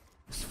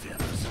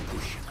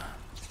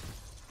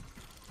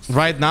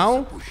 right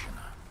now,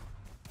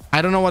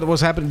 I don't know what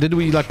was happening. Did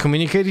we like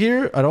communicate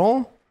here at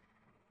all?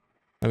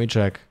 Let me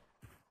check.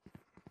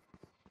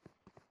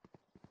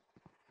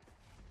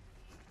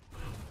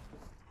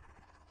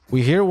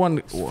 We hear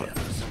one...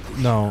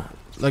 No.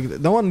 Like,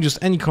 no one used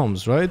any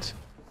comms, right?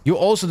 You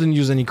also didn't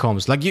use any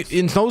comms. Like, you,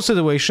 in those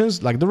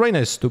situations, like, the Reyna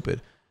is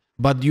stupid.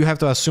 But you have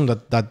to assume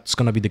that that's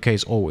gonna be the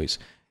case always.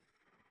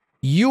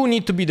 You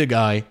need to be the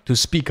guy to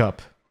speak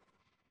up.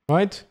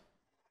 Right?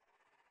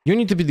 You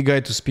need to be the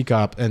guy to speak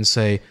up and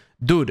say,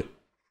 dude,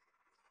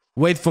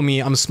 wait for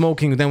me, I'm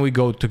smoking, then we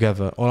go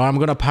together. Or I'm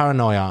gonna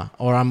paranoia.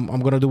 Or I'm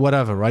gonna do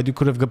whatever, right? You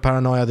could have got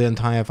paranoia the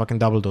entire fucking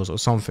double dose or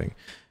something.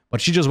 But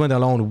she just went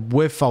alone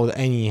without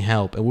any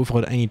help and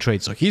without any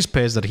trade. So he's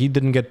pissed that he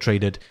didn't get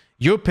traded.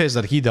 You're pissed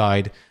that he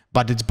died.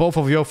 But it's both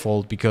of your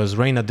fault because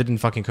Reyna didn't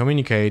fucking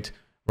communicate,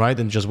 right?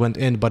 And just went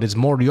in. But it's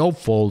more your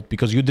fault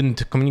because you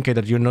didn't communicate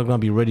that you're not going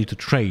to be ready to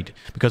trade.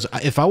 Because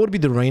if I would be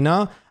the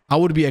Reyna, I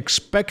would be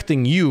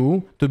expecting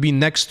you to be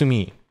next to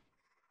me.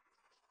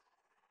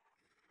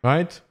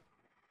 Right?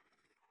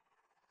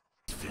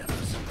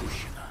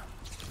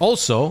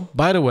 Also,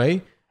 by the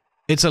way,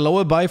 it's a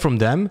lower buy from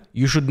them.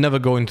 You should never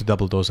go into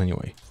double doors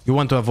anyway. You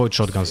want to avoid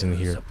shotguns in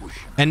here.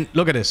 And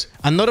look at this.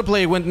 Another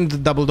player went into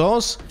double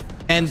doors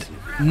and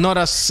not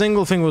a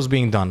single thing was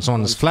being done.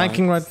 Someone is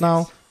flanking right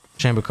now.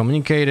 Chamber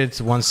communicated.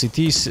 One CT.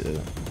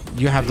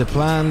 You have the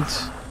plant.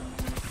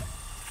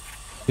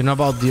 You know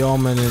about the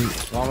Omen and...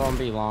 One won't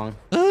be long.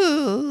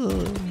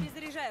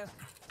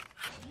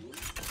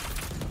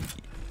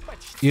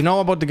 You know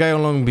about the guy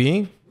on long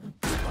B?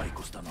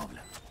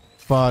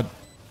 But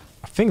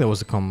I think that was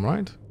the comm,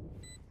 right?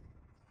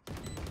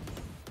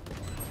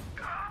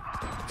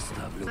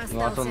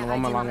 Last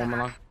one more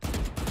long.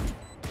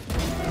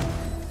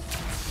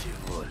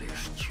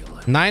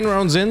 9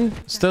 rounds in,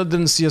 still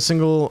didn't see a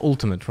single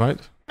ultimate, right?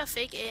 A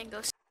fake A and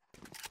go.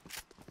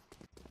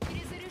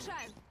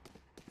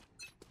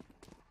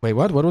 Wait,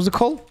 what? What was the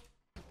call?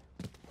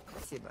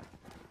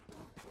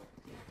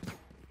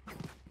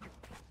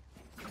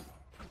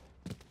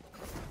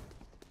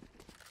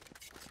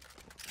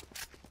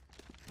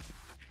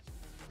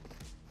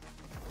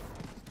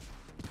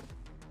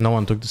 No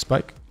one took the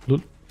spike.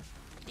 Lul.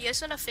 You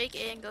guys wanna fake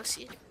A and go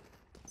C?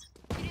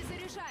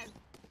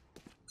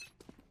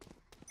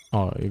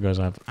 Oh, you guys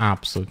have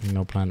absolutely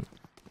no plan.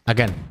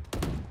 Again,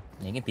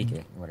 You can peek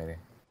it, whatever.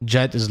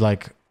 Jet is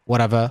like,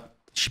 whatever.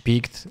 She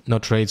peaked, no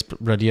trades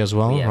ready as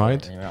well, Yeah,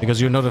 right? yeah. Because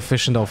you're not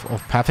efficient of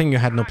pathing, you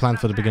had no plan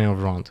for the beginning of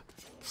the round.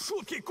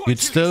 You'd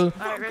still...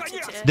 Alright,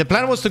 rotate to A. The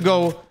plan was to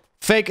go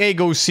fake A,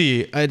 go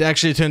C. It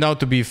actually turned out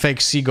to be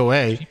fake C, go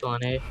A. Keep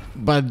on A.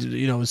 But,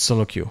 you know, it's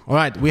solo queue.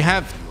 Alright, we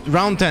have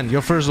round 10,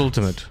 your first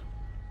ultimate.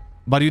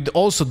 But you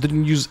also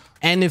didn't use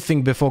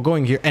anything before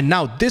going here. And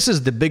now, this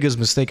is the biggest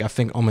mistake I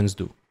think Omens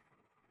do.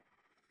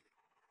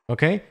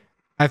 Okay?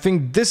 I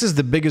think this is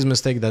the biggest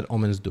mistake that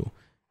Omens do.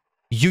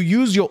 You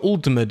use your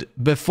ultimate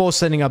before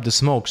setting up the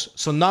smokes.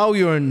 So now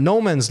you're in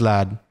no man's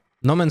land,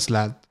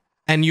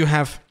 and you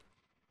have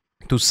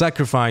to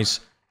sacrifice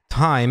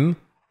time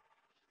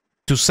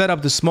to set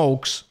up the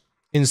smokes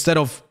instead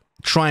of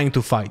trying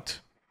to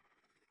fight.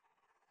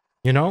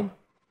 You know?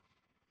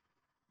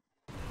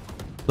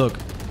 Look.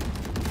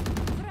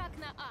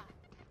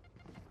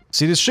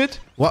 See this shit?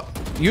 What?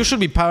 You should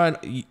be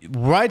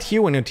right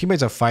here when your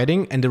teammates are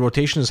fighting and the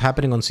rotation is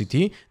happening on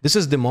CT. This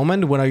is the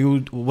moment when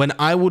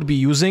I would be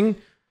using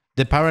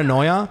the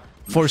paranoia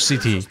for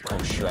CT.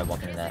 Oh shoot, I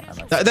walked into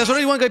that. There's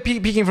already one guy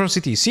peeking from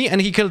CT. See? And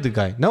he killed the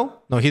guy. No?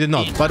 No, he did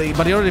not. But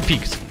he already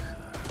peeked.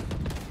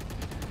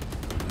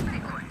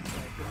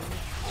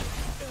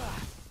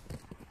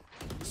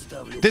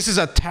 This is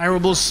a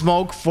terrible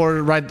smoke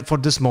for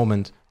this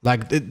moment.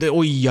 Like,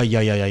 oh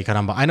yeah,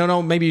 caramba. I don't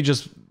know, maybe you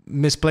just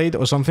misplayed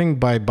or something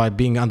by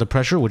being under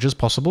pressure, which is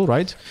possible,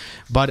 right?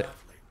 But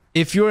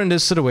if you're in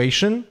this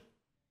situation,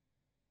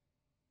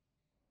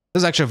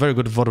 this is actually a very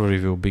good VOD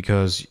review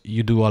because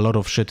you do a lot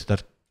of shit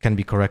that can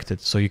be corrected,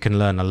 so you can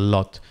learn a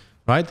lot,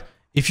 right?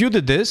 If you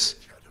did this,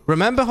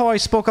 remember how I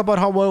spoke about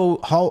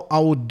how I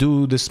would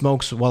do the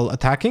smokes while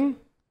attacking?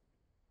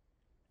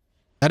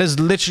 That is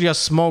literally a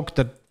smoke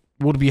that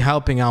would be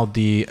helping out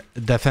the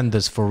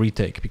defenders for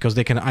retake because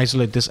they can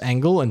isolate this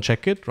angle and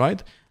check it,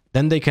 right?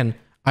 Then they can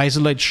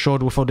isolate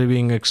short without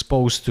being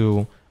exposed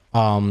to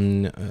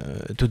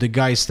the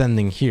guy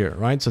standing here,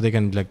 right? So they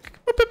can like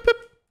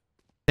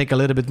take a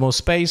little bit more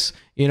space,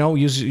 you know,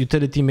 use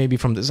utility maybe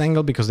from this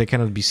angle because they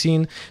cannot be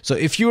seen. So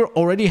if you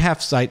already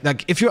have sight,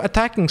 like if you're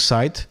attacking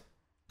site,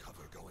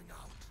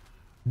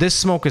 this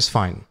smoke is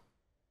fine.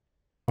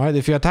 All right,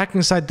 if you're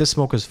attacking site, this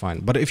smoke is fine.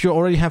 But if you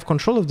already have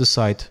control of the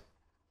site,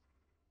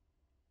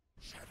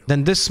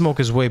 then this smoke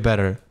is way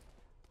better.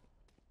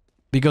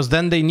 Because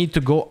then they need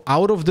to go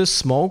out of this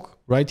smoke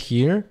right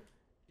here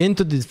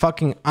into the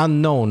fucking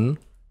unknown.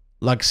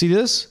 Like, see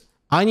this?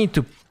 I need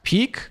to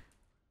peek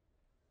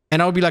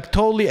and I'll be like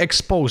totally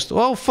exposed.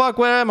 Oh fuck,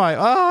 where am I?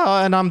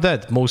 Ah, and I'm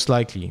dead, most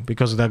likely,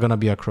 because they're gonna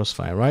be a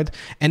crossfire, right?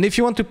 And if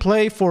you want to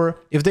play for,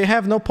 if they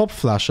have no pop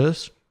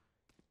flashes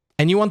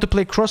and you want to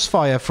play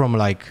crossfire from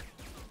like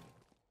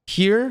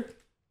here,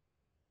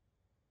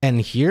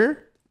 and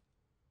here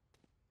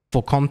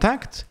for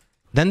contact,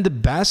 then the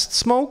best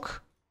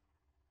smoke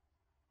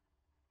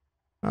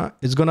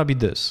is gonna be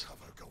this.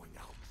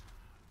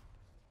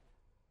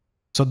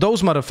 So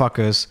those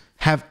motherfuckers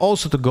have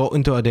also to go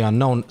into the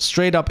unknown,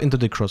 straight up into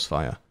the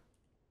crossfire.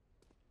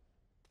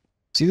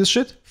 See this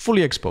shit?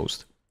 Fully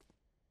exposed.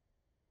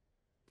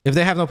 If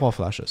they have no pop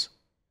flashes.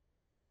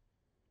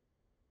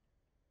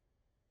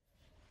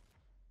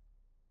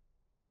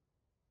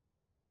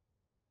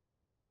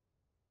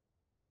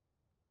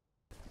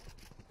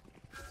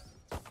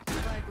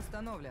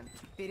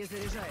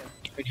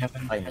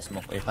 I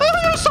smoke.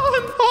 I saw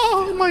him!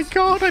 Oh my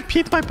god, I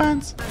peed my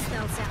pants.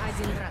 Остался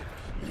один враг.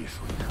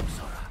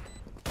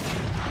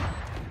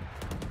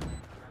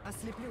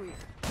 Ослеплю их.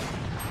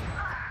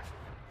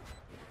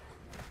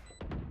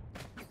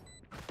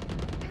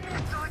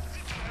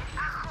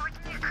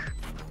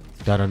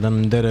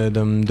 Знаем,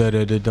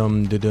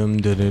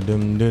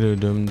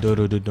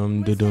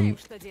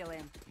 что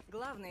делаем.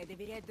 Главное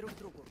доверять друг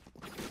другу.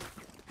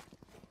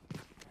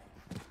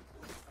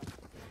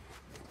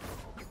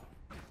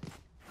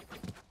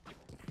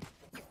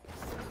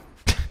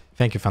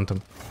 Thank you,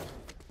 Phantom.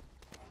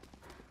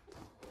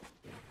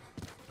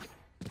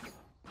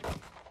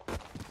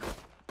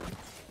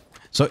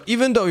 So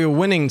even though you're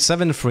winning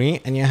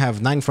 7-3 and you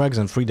have 9 frags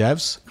and 3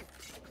 devs,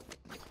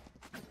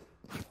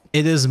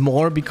 it is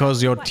more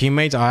because your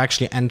teammates are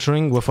actually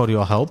entering without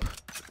your help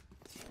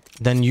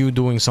than you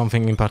doing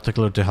something in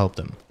particular to help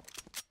them.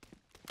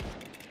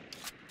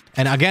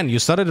 And again, you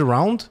started a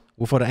round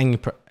without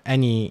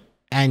any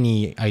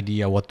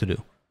idea what to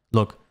do.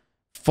 Look,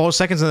 4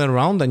 seconds in a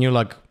round and you're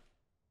like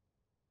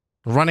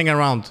running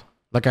around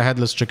like a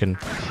headless chicken.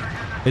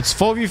 It's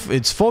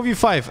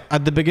 4v5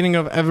 at the beginning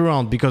of every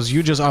round because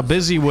you just are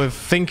busy with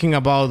thinking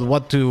about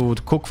what to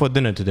cook for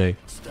dinner today.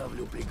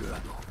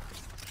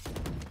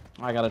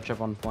 I got a chip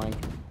on flank.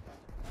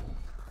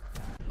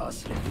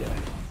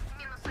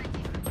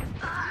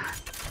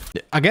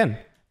 Again,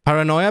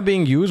 paranoia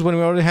being used when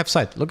we already have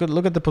sight. Look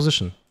at the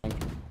position.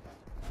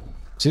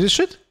 See this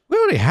shit? We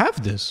already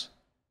have this.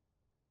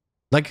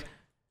 Like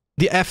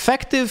the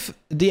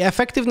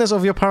effectiveness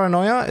of your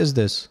paranoia is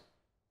this.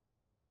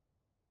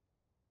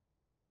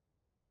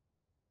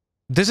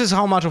 This is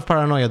how much of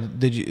paranoia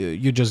did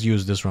you just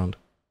use this round.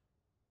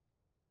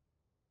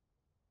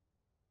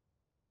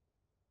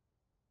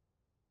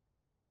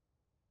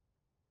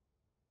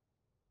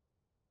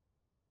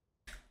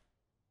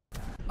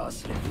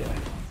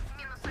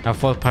 I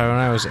thought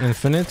paranoia was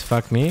infinite.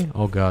 Fuck me.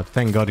 Oh god.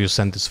 Thank god you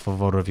sent this for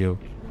vote review.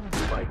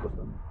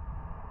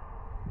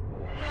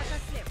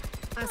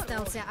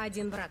 Остался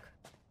один враг.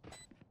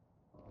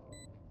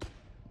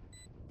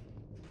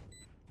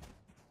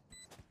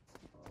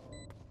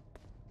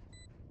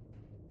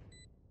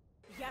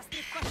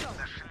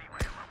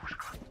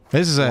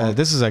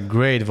 This is a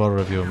great vote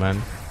review,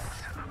 man.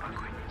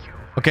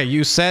 Okay,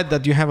 you said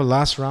that you have a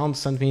last round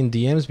sent me in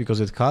DMs because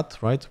it cut,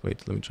 right?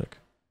 Wait, let me check.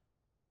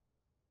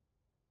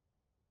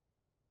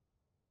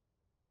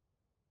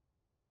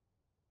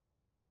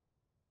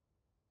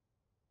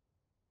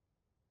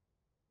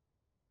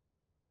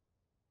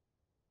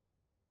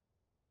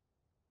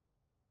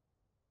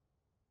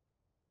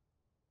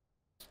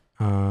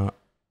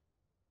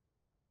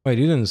 Wait,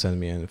 you didn't send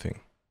me anything.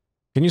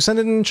 Can you send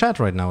it in chat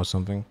right now or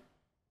something?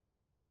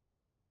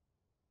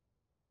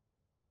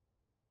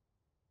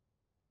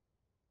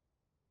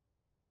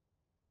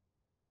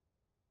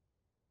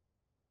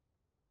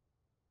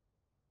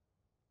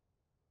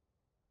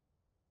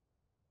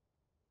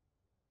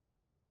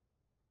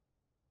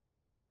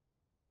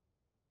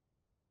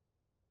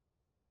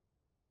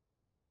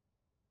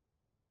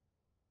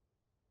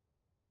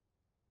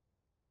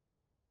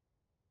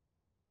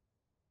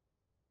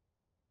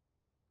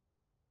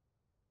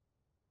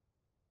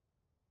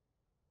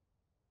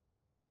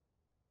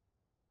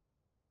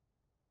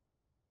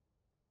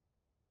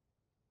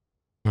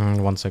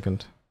 One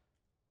second.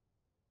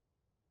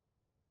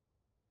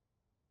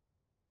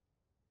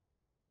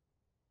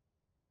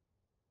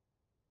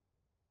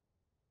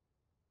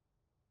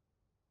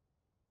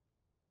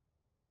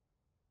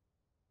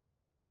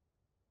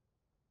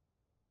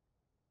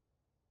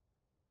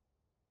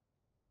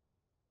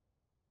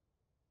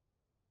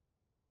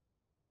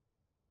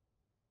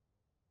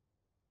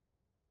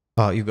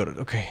 Oh, you got it.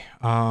 Okay.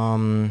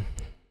 There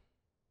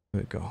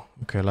we go.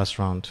 Okay, last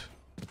round.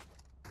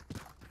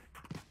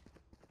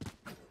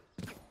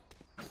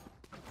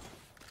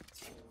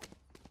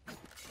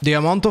 The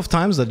amount of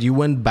times that you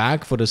went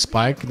back for the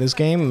spike this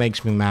game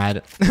makes me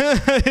mad.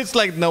 It's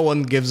like no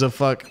one gives a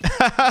fuck.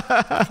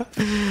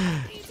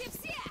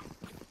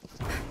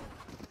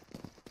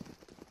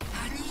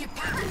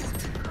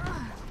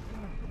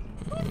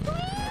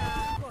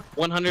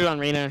 100 on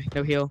Reyna,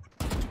 no heal.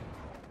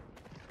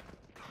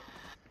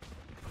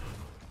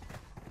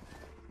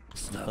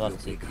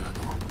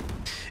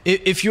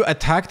 If you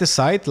attack the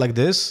site like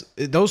this,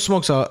 those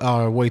smokes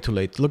are way too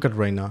late. Look at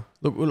Reyna.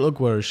 Look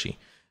where is she?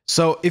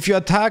 So if you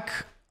attack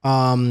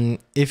on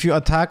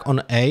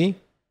A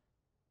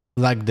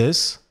like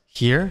this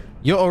here,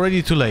 you're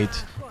already too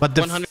late. But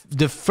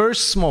the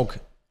first smoke,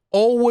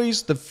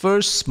 always the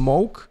first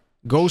smoke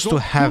goes to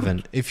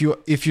heaven. If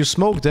you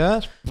smoke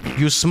there,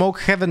 you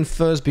smoke heaven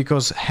first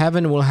because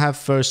heaven will have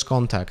first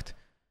contact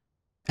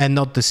and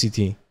not the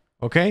CT.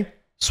 Okay?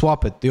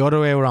 Swap it the other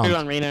way around.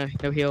 On Reyna,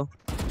 no heal.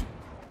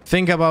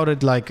 Think about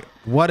it like,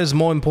 what is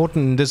more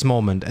important in this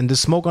moment? And the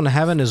smoke on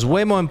heaven is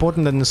way more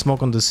important than the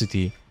smoke on the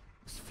CT.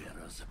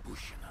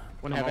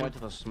 One heaven.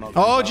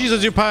 Oh,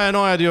 Jesus, you're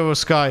paranoid, you over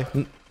Sky.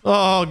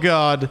 Oh,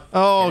 God.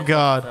 Oh,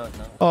 God.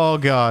 Oh,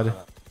 God.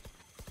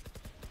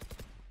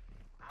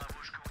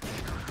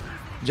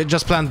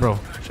 Just plant, bro.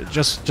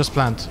 Just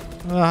plant.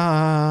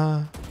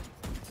 Ah.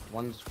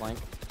 One's flank.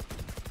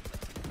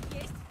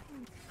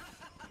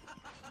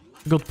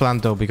 Good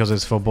plant, though, because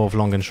it's for both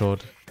long and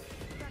short.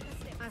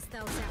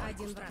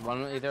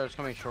 One either is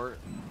coming short.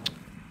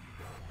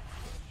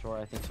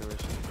 Short, I think so.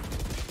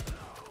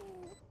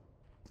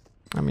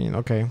 I mean,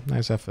 okay.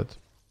 Nice effort.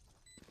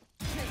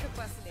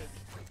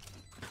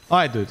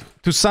 Alright, dude.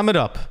 To sum it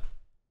up.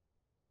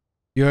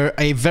 You're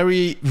a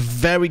very,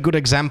 very good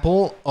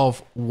example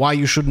of why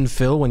you shouldn't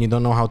fill when you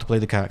don't know how to play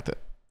the character.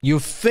 You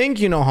think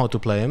you know how to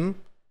play him,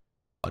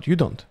 but you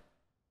don't.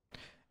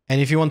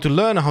 And if you want to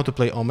learn how to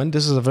play Omen,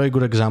 this is a very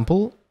good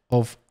example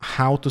of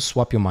how to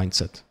swap your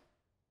mindset.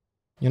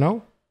 You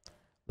know?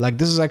 Like,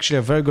 this is actually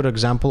a very good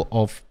example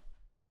of,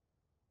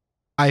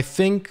 I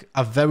think,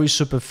 a very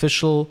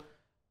superficial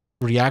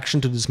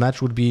reaction to this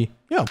match would be,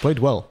 yeah, I played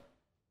well.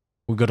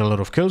 We got a lot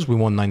of kills, we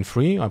won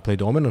 9-3, I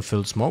played Omen and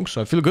filled smoke,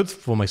 so I feel good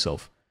for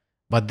myself.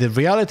 But the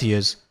reality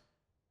is,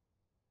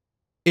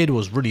 it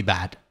was really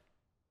bad.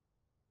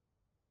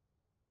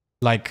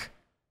 Like,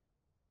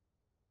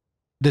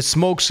 the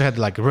smokes had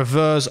like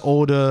reverse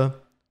order,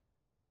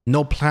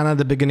 no plan at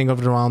the beginning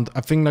of the round.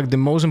 I think like the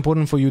most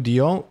important for you,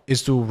 Dio,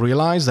 is to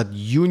realize that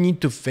you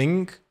need to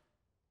think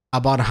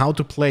about how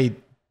to play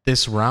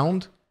this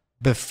round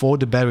before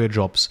the barrier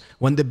drops.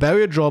 When the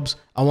barrier drops,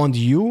 I want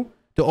you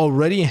to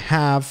already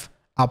have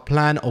a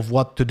plan of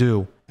what to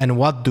do. And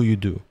what do you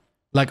do?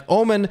 Like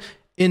Omen,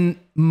 in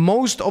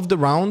most of the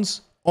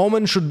rounds,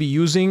 Omen should be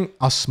using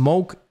a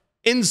smoke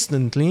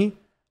instantly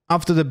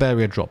after the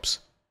barrier drops.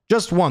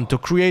 Just one, to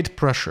create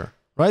pressure,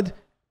 right?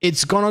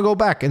 It's gonna go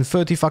back in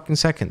 30 fucking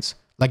seconds.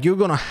 Like, you're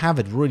gonna have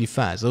it really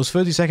fast. Those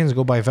 30 seconds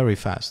go by very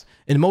fast.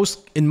 In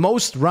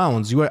most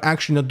rounds, you are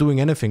actually not doing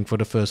anything for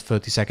the first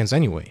 30 seconds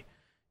anyway.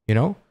 You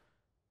know?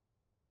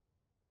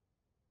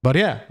 But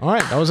yeah,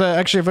 alright. That was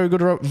actually a very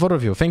good vote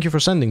of you. Thank you for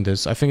sending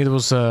this. I think it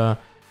was...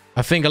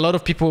 I think a lot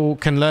of people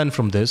can learn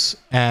from this.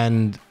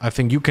 And I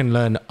think you can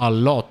learn a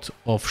lot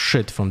of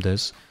shit from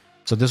this.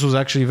 So this was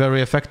actually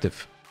very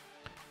effective.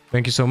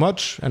 Thank you so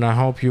much, and I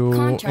hope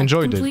you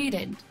enjoyed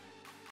it.